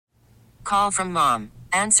Call from mom.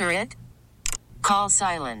 Answer it. Call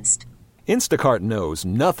silenced. Instacart knows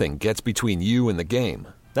nothing gets between you and the game.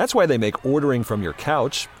 That's why they make ordering from your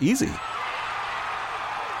couch easy.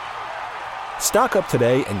 Stock up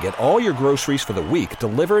today and get all your groceries for the week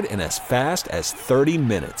delivered in as fast as 30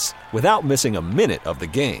 minutes without missing a minute of the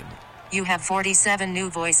game. You have 47 new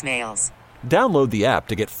voicemails. Download the app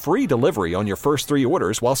to get free delivery on your first 3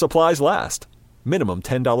 orders while supplies last. Minimum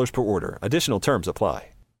 $10 per order. Additional terms apply.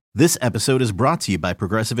 This episode is brought to you by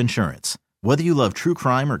Progressive Insurance. Whether you love true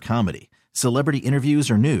crime or comedy, celebrity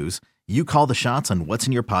interviews or news, you call the shots on what's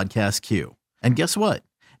in your podcast queue. And guess what?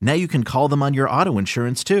 Now you can call them on your auto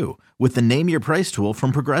insurance too with the Name Your Price tool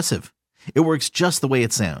from Progressive. It works just the way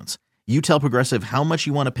it sounds. You tell Progressive how much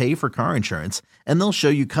you want to pay for car insurance, and they'll show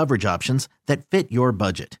you coverage options that fit your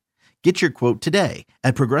budget. Get your quote today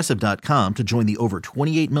at Progressive.com to join the over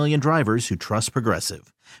 28 million drivers who trust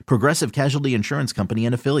Progressive. Progressive Casualty Insurance Company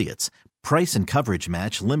and Affiliates. Price and coverage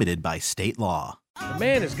match limited by state law. The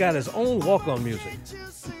man has got his own walk-on music.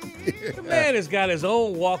 The man has got his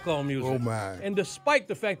own walk-on music. Oh, my. And despite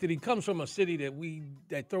the fact that he comes from a city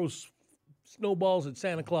that throws snowballs at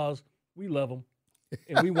Santa Claus, we love him.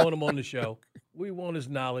 And we want him on the show. We want his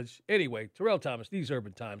knowledge. Anyway, Terrell Thomas, These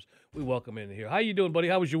Urban Times, we welcome in here. How you doing, buddy?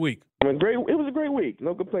 How was your week? Great. It was a great week.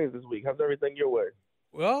 No complaints this week. How's everything your way?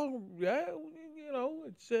 Well, yeah,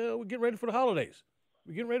 it's we're getting ready for the holidays.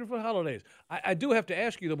 I do have to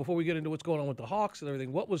ask you, though, before we get into what's going on with the Hawks and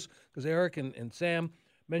everything, because Eric and Sam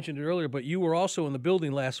mentioned it earlier, but you were also in the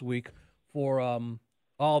building last week for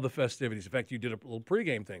all the festivities. In fact, you did a little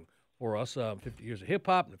pregame thing for us, 50 years of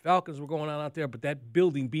hip-hop, and the Falcons were going on out there, but that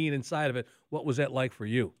building being inside of it, what was that like for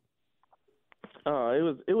you?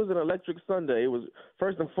 It was an electric Sunday. It was,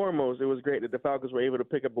 first and foremost, it was great that the Falcons were able to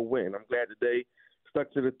pick up a win. I'm glad that they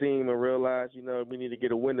stuck to the theme and realized, we need to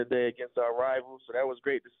get a win today against our rivals, so that was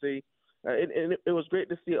great to see. And it was great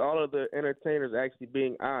to see all of the entertainers actually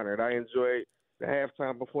being honored. I enjoyed the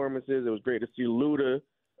halftime performances. It was great to see Luda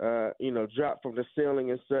drop from the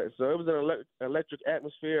ceiling and such. So it was an electric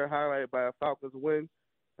atmosphere highlighted by a Falcons win.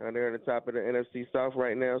 They're in the top of the NFC South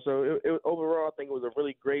right now. So overall, I think it was a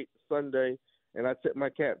really great Sunday. And I tip my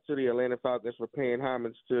cap to the Atlanta Falcons for paying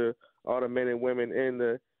homage to all the men and women in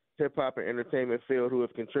the hip-hop and entertainment field who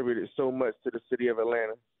have contributed so much to the city of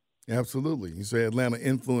Atlanta. Absolutely. You say Atlanta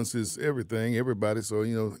influences everything, everybody.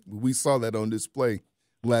 So, we saw that on display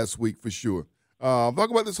last week for sure. Talk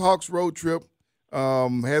about this Hawks road trip.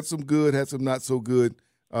 Had some good, had some not so good.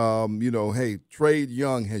 Hey, Trae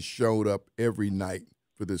Young has showed up every night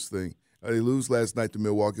for this thing. They lose last night to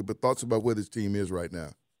Milwaukee, but thoughts about where this team is right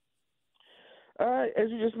now? As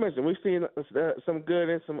you just mentioned, we've seen some good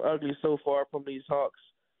and some ugly so far from these Hawks.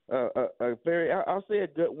 I'll say a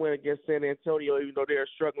good win against San Antonio, even though they're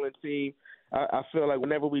a struggling team. I feel like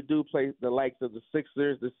whenever we do play the likes of the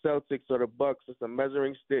Sixers, the Celtics, or the Bucks, it's a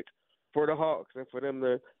measuring stick for the Hawks. And for them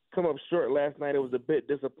to come up short last night, it was a bit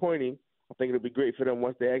disappointing. I think it'll be great for them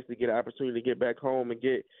once they actually get an opportunity to get back home and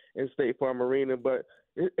get in State Farm Arena. But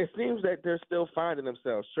it seems that they're still finding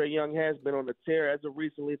themselves. Trae Young has been on the tear as of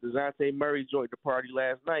recently. DeJounte Murray joined the party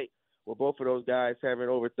last night with both of those guys having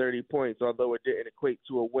over 30 points, although it didn't equate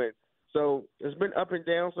to a win. So it's been up and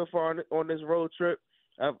down so far on this road trip.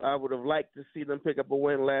 I would have liked to see them pick up a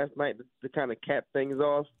win last night to kind of cap things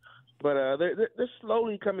off. But they're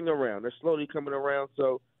slowly coming around.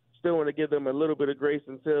 So still want to give them a little bit of grace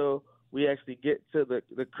until we actually get to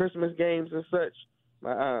the Christmas games and such.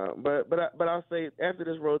 But I'll say after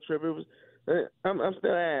this road trip, it was I'm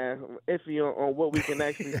still iffy on what we can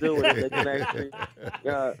actually do and if they can actually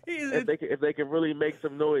if they can really make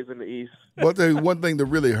some noise in the East. Well, one thing that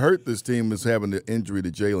really hurt this team is having the injury to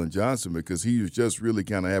Jalen Johnson, because he was just really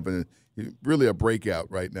kind of having really a breakout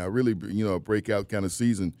right now, really a breakout kind of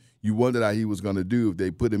season. You wondered how he was going to do if they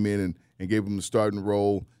put him in and gave him the starting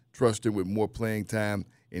role, trusted him with more playing time,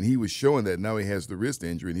 and he was showing that. Now he has the wrist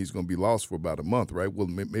injury and he's going to be lost for about a month, right? Well,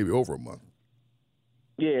 maybe over a month.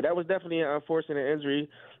 Yeah, that was definitely an unfortunate injury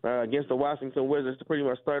against the Washington Wizards to pretty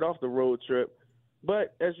much start off the road trip.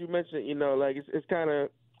 But as you mentioned, it's kind of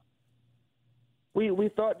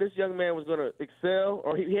we thought this young man was going to excel,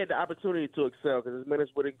 or he had the opportunity to excel because his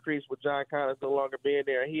minutes would increase with John Collins no longer being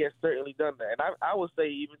there, and he has certainly done that. And I would say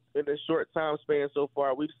even in this short time span so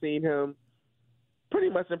far, we've seen him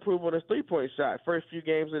pretty much improve on his three-point shot. First few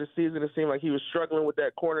games of the season, it seemed like he was struggling with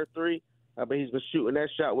that corner three, but he's been shooting that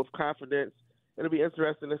shot with confidence. It'll be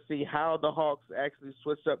interesting to see how the Hawks actually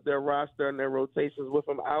switch up their roster and their rotations with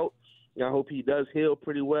him out. I hope he does heal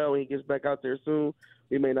pretty well when he gets back out there soon.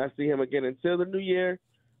 We may not see him again until the new year,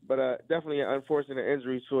 but definitely an unfortunate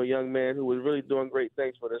injury to a young man who was really doing great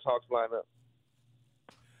things for this Hawks lineup.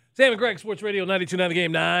 Sam and Greg, Sports Radio 92.9 The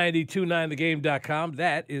Game, 92.9thegame.com.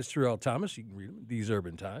 That is Terrell Thomas. You can read him in These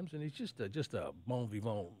Urban Times. And he's just a bon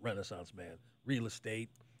vivant renaissance man. Real estate,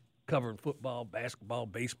 covering football, basketball,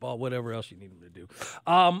 baseball, whatever else you need him to do.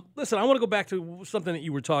 Listen, I want to go back to something that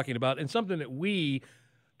you were talking about and something that we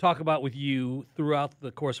talk about with you throughout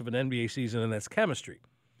the course of an NBA season, and that's chemistry.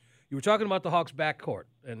 You were talking about the Hawks' backcourt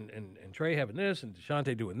and Trey having this and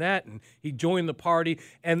DeJounte doing that, and he joined the party.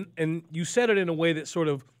 And you said it in a way that sort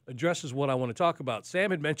of addresses what I want to talk about.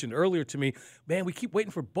 Sam had mentioned earlier to me, man, we keep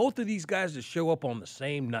waiting for both of these guys to show up on the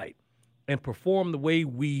same night and perform the way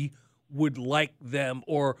we would like them,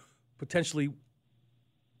 or potentially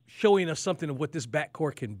showing us something of what this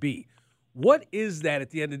backcourt can be. What is that at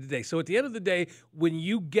the end of the day? So at the end of the day, when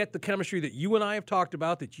you get the chemistry that you and I have talked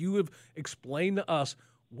about, that you have explained to us,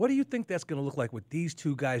 what do you think that's going to look like with these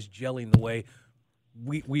two guys gelling the way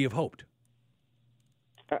we have hoped?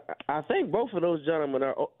 I think both of those gentlemen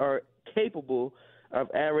are capable of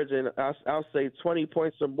averaging, I'll say, 20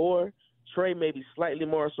 points or more. Trey maybe slightly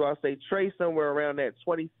more, so I'll say Trey somewhere around that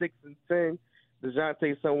 26 and 10.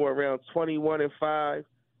 DeJounte somewhere around 21 and 5.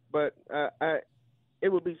 But it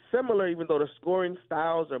would be similar, even though the scoring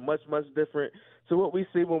styles are much, much different, to what we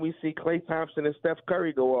see when we see Klay Thompson and Steph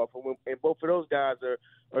Curry go off, and both of those guys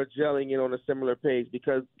are gelling in on a similar page,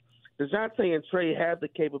 because DeJounte and Trey have the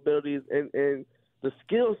capabilities and the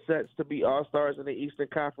skill sets to be all-stars in the Eastern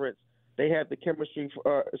Conference. They have the chemistry,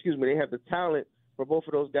 they have the talent for both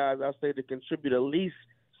of those guys, I'll say, to contribute at least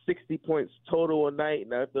 60 points total a night.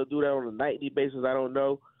 Now, if they'll do that on a nightly basis, I don't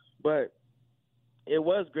know. But it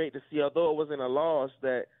was great to see, although it wasn't a loss,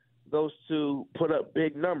 that those two put up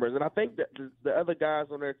big numbers. And I think that the other guys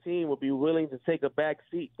on their team will be willing to take a back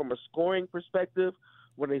seat from a scoring perspective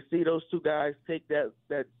when they see those two guys take that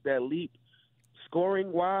leap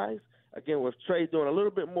scoring-wise. Again, with Trey doing a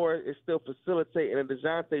little bit more, it's still facilitating, and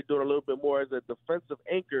DeJounte doing a little bit more as a defensive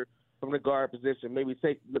anchor from the guard position, maybe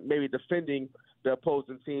defending the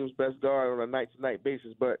opposing team's best guard on a night-to-night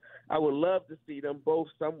basis. But I would love to see them both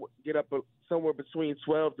get up somewhere between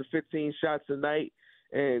 12 to 15 shots a night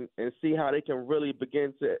and see how they can really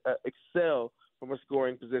begin to excel from a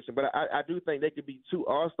scoring position. But I do think they could be two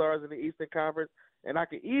all-stars in the Eastern Conference, and I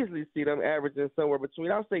could easily see them averaging somewhere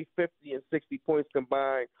between, I'll say, 50 and 60 points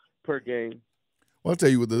combined per game. Well, I'll tell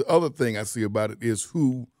you what, the other thing I see about it is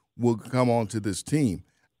who will come onto this team.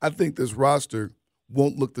 I think this roster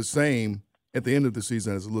won't look the same at the end of the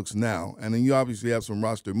season as it looks now. And then you obviously have some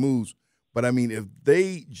roster moves. But, I mean, if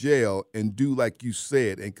they gel and do like you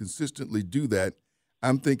said and consistently do that,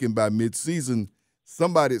 I'm thinking by midseason,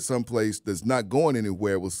 somebody at some place that's not going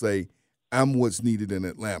anywhere will say, I'm what's needed in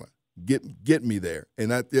Atlanta. Get me there.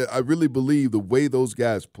 And I really believe the way those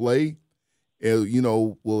guys play,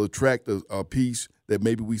 will attract a piece that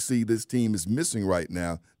maybe we see this team is missing right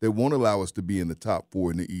now that won't allow us to be in the top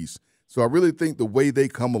four in the East. So I really think the way they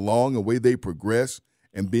come along, the way they progress,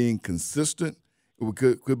 and being consistent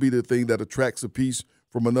could be the thing that attracts a piece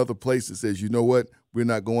from another place that says, you know what, we're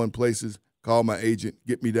not going places. Call my agent,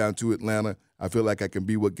 get me down to Atlanta. I feel like I can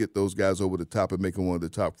be what get those guys over the top and make them one of the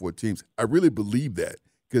top four teams. I really believe that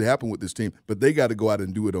could happen with this team, but they got to go out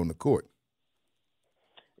and do it on the court.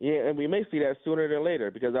 Yeah, and we may see that sooner than later,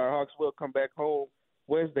 because our Hawks will come back home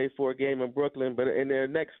Wednesday for a game in Brooklyn. But in their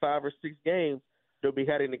next 5 or 6 games, they'll be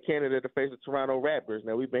heading to Canada to face the Toronto Raptors.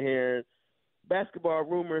 Now, we've been hearing basketball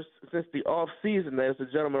rumors since the offseason that it's a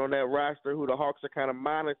gentleman on that roster who the Hawks are kind of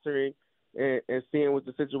monitoring and seeing what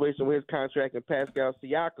the situation with his contract and Pascal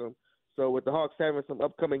Siakam. So with the Hawks having some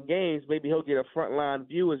upcoming games, maybe he'll get a front-line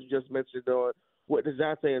view, as you just mentioned, on what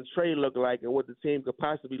DeJounte and Trey look like and what the team could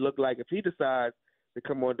possibly look like if he decides to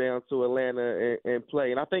come on down to Atlanta and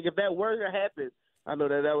play. And I think if that were to happen, I know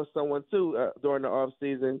that was someone, too, during the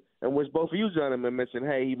offseason, in which both of you gentlemen mentioned,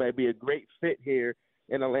 hey, he might be a great fit here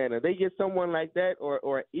in Atlanta. They get someone like that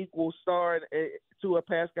or an equal star to a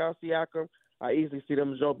Pascal Siakam, I easily see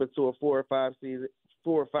them jumping to a 4 or 5 seed,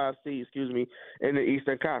 in the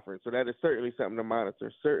Eastern Conference. So that is certainly something to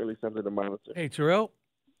monitor, Hey, Terrell,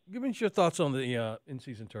 give me your thoughts on the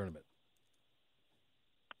in-season tournament.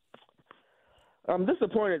 I'm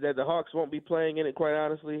disappointed that the Hawks won't be playing in it, quite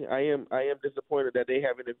honestly. I am disappointed that they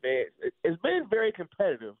haven't advanced. It's been very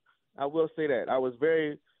competitive. I will say that. I was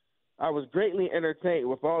greatly entertained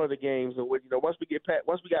with all of the games, and once we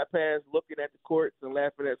got past looking at the courts and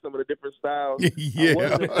laughing at some of the different styles.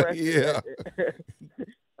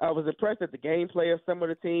 I was impressed at the gameplay of some of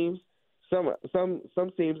the teams.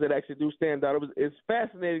 Some teams that actually do stand out. It's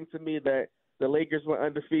fascinating to me that the Lakers were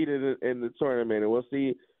undefeated in the tournament, and we'll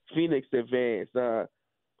see Phoenix advance.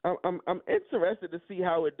 I'm interested to see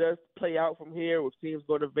how it does play out from here with teams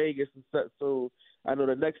going to Vegas and such. So I know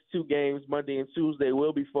the next two games, Monday and Tuesday,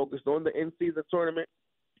 will be focused on the in-season tournament.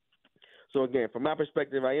 So, again, from my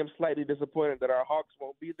perspective, I am slightly disappointed that our Hawks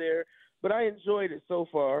won't be there, but I enjoyed it so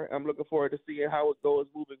far. I'm looking forward to seeing how it goes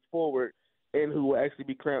moving forward and who will actually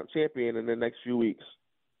be crowned champion in the next few weeks.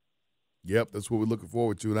 Yep, that's what we're looking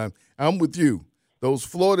forward to. And I'm with you. Those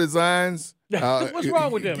floor designs. What's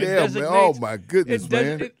wrong with them? Yeah, man. Oh, my goodness,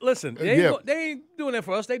 man. Listen, they ain't doing that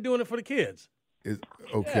for us. They doing it for the kids.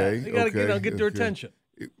 Okay. You got to get their attention.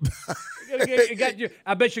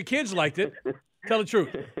 I bet your kids liked it. Tell the truth.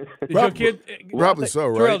 Probably so,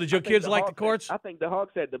 right? Terrell, did your kids like the courts? I think the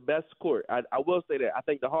Hawks had the best court. I will say that. I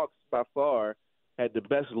think the Hawks by far had the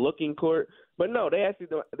best looking court. But no, they actually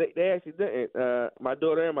didn't. My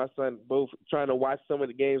daughter and my son, both trying to watch some of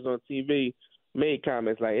the games on TV, made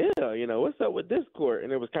comments like, yeah, what's up with this court?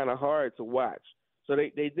 And it was kind of hard to watch. So they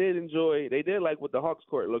did like what the Hawks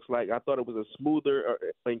court looks like. I thought it was a smoother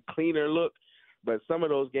and cleaner look. But some of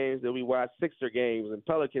those games that we watched, Sixer games and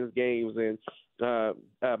Pelicans games and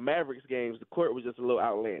Mavericks games, the court was just a little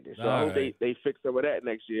outlandish. So I hope they fix some of that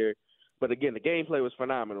next year. But, again, the gameplay was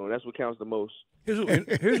phenomenal, and that's what counts the most.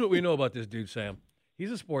 Here's what we know about this dude, Sam.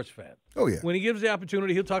 He's a sports fan. Oh, yeah. When he gives the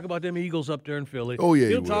opportunity, he'll talk about them Eagles up there in Philly. Oh, yeah,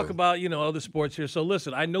 He'll talk about, other sports here. So,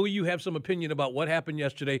 listen, I know you have some opinion about what happened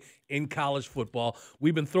yesterday in college football.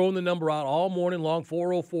 We've been throwing the number out all morning long,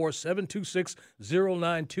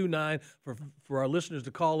 404-726-0929, for our listeners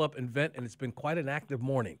to call up and vent, and it's been quite an active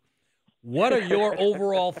morning. What are your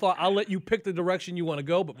overall thoughts? I'll let you pick the direction you want to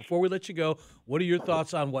go, but before we let you go, what are your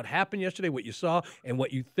thoughts on what happened yesterday, what you saw, and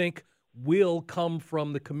what you think will come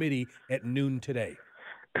from the committee at noon today?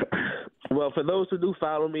 Well, for those who do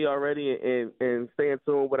follow me already and stay in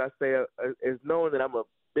tune with what I say, is knowing that I'm a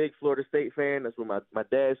big Florida State fan. That's where my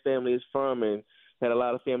dad's family is from, and had a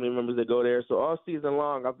lot of family members that go there. So all season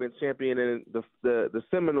long, I've been championing the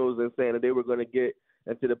Seminoles and saying that they were going to get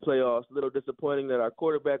into the playoffs. A little disappointing that our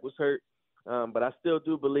quarterback was hurt, but I still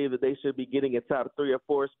do believe that they should be getting a top 3 or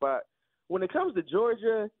 4 spot. When it comes to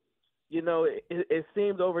Georgia, it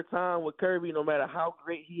seems over time with Kirby, no matter how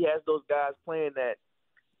great he has those guys playing, that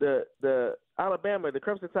the Alabama, the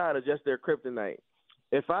Crimson Tide are just their kryptonite.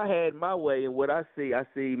 If I had my way and what I see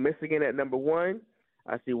Michigan at number 1.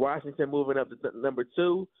 I see Washington moving up to number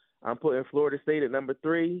 2. I'm putting Florida State at number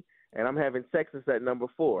 3, and I'm having Texas at number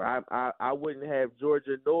 4. I wouldn't have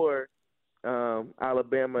Georgia nor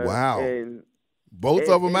Alabama. Wow. And both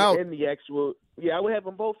of them out. In the actual, I would have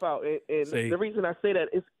them both out. And the reason I say that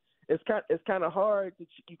is it's kind of hard.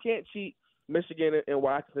 You can't cheat Michigan and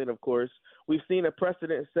Washington, of course. We've seen a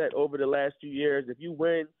precedent set over the last few years. If you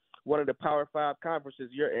win one of the Power 5 conferences,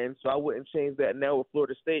 you're in. So I wouldn't change that now with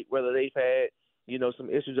Florida State, whether they've had some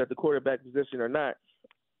issues at the quarterback position or not.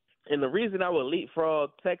 And the reason I would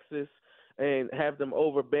leapfrog Texas and have them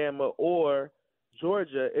over Bama or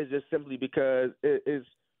Georgia is just simply because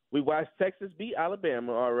we watched Texas beat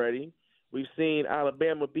Alabama already. We've seen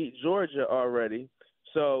Alabama beat Georgia already.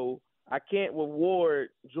 So I can't reward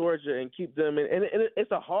Georgia and keep them in. And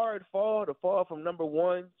it's a hard fall to fall from number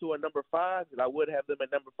 1 to a number 5, and I would have them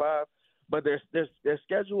at number 5. But their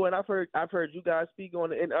schedule, and I've heard you guys speak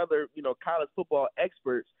on it and other college football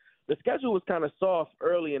experts. The schedule was kind of soft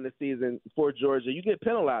early in the season for Georgia. You get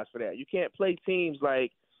penalized for that. You can't play teams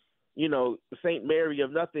like St. Mary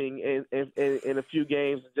of nothing in a few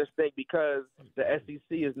games and just think because the SEC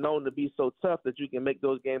is known to be so tough that you can make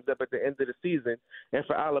those games up at the end of the season. And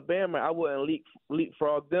for Alabama, I wouldn't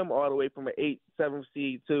leapfrog them all the way from an 8, 7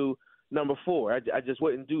 seed to number 4. I just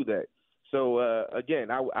wouldn't do that. So, again,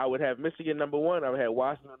 I would have Michigan number 1. I would have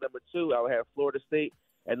Washington number 2. I would have Florida State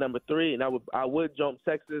at number 3. And I would jump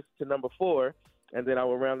Texas to number 4. And then I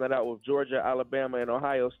would round that out with Georgia, Alabama, and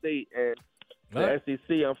Ohio State. And the SEC,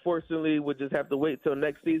 unfortunately, would just have to wait till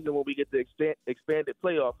next season when we get the expanded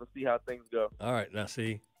playoff and see how things go. All right. Now,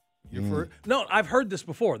 see. No, I've heard this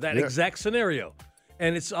before, that exact scenario.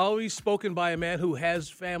 And it's always spoken by a man who has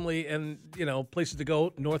family and, places to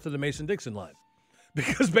go north of the Mason-Dixon line.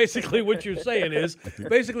 Because basically what you're saying is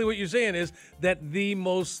that the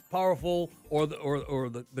most powerful or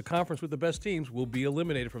the conference with the best teams will be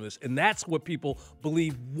eliminated from this. And that's what people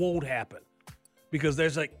believe won't happen. Because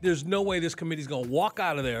there's no way this committee's going to walk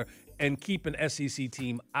out of there and keep an SEC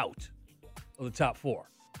team out of the top 4.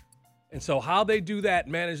 And so how they do that,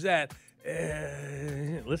 manage that,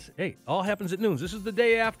 listen, hey, all happens at noon. This is the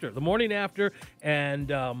day after, the morning after,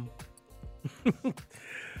 and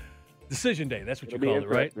Decision Day. That's what you call it,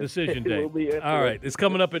 right? Decision Day. All right. It's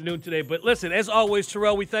coming up at noon today. But listen, as always,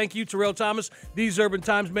 Terrell, we thank you. Terrell Thomas, These Urban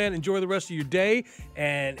Times, man. Enjoy the rest of your day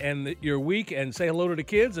and your week, and say hello to the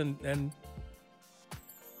kids. And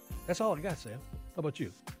that's all I got, Sam. How about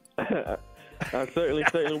you? I certainly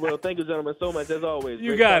will. Thank you, gentlemen, so much as always. You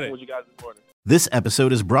Great got talking it. with you guys this morning. This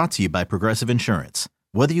episode is brought to you by Progressive Insurance.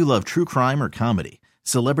 Whether you love true crime or comedy,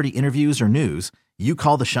 celebrity interviews or news, you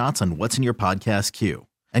call the shots on what's in your podcast queue.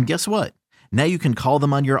 And guess what? Now you can call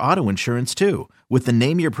them on your auto insurance too with the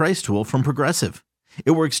Name Your Price tool from Progressive.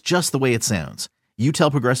 It works just the way it sounds. You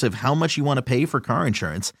tell Progressive how much you want to pay for car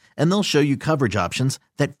insurance, and they'll show you coverage options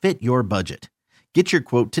that fit your budget. Get your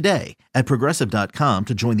quote today at Progressive.com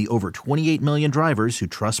to join the over 28 million drivers who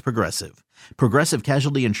trust Progressive. Progressive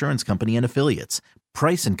Casualty Insurance Company and Affiliates.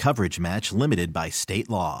 Price and coverage match limited by state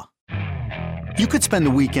law. You could spend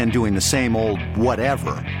the weekend doing the same old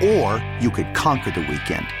whatever, or you could conquer the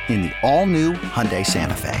weekend in the all-new Hyundai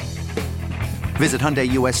Santa Fe. Visit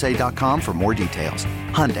HyundaiUSA.com for more details.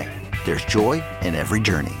 Hyundai, there's joy in every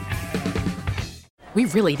journey. We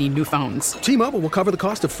really need new phones. T-Mobile will cover the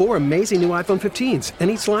cost of 4 amazing new iPhone 15s, and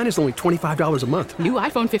each line is only $25 a month. New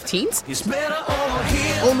iPhone 15s? It's better over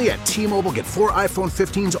here. Only at T-Mobile, get 4 iPhone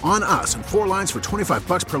 15s on us and 4 lines for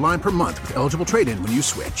 $25 per line per month with eligible trade-in when you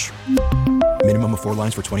switch. Minimum of 4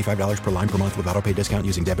 lines for $25 per line per month with autopay discount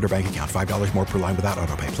using debit or bank account. $5 more per line without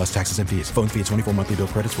autopay, plus taxes and fees. Phone fee at 24 monthly bill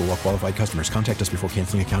credits for well-qualified customers. Contact us before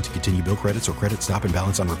canceling account to continue bill credits or credit stop and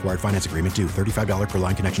balance on required finance agreement due. $35 per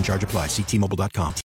line connection charge applies. See T-Mobile.com.